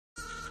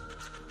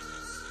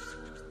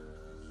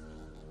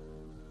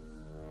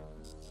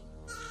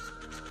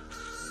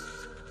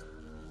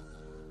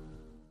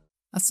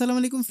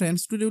Assalamualaikum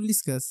friends, today we'll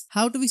discuss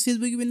how to fix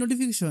Facebook email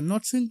notification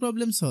not showing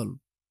problem solved.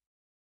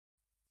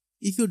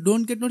 If you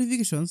don't get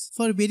notifications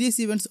for various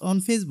events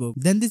on Facebook,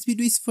 then this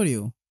video is for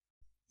you.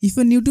 If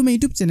you are new to my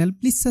YouTube channel,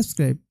 please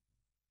subscribe.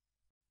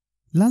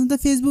 Launch the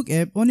Facebook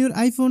app on your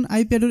iPhone,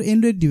 iPad or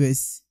Android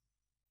device.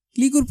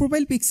 Click your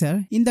profile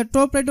picture in the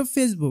top right of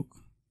Facebook.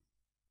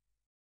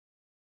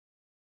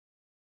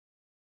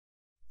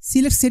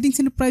 Select Settings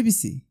and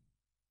Privacy.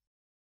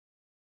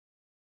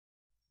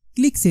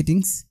 Click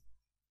Settings.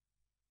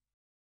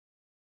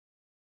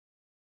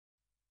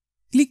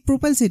 Click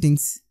Profile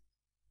Settings.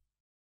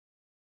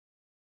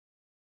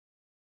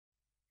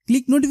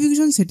 Click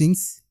Notification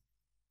Settings.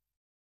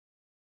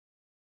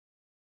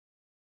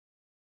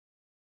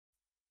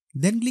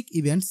 Then click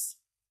Events.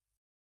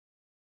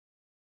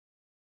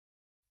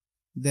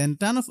 Then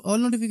turn off all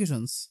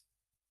notifications.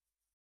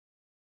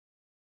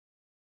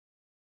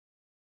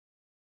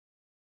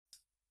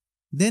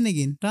 Then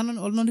again turn on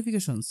all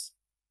notifications.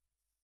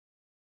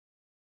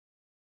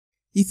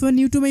 If you are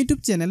new to my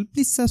YouTube channel,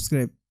 please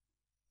subscribe.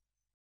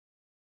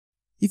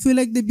 If you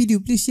like the video,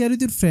 please share with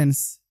your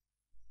friends.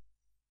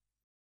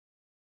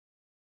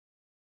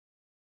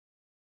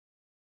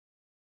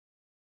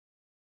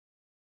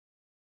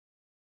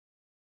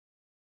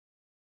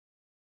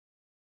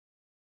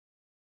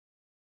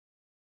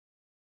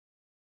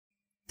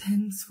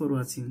 Thanks for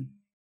watching.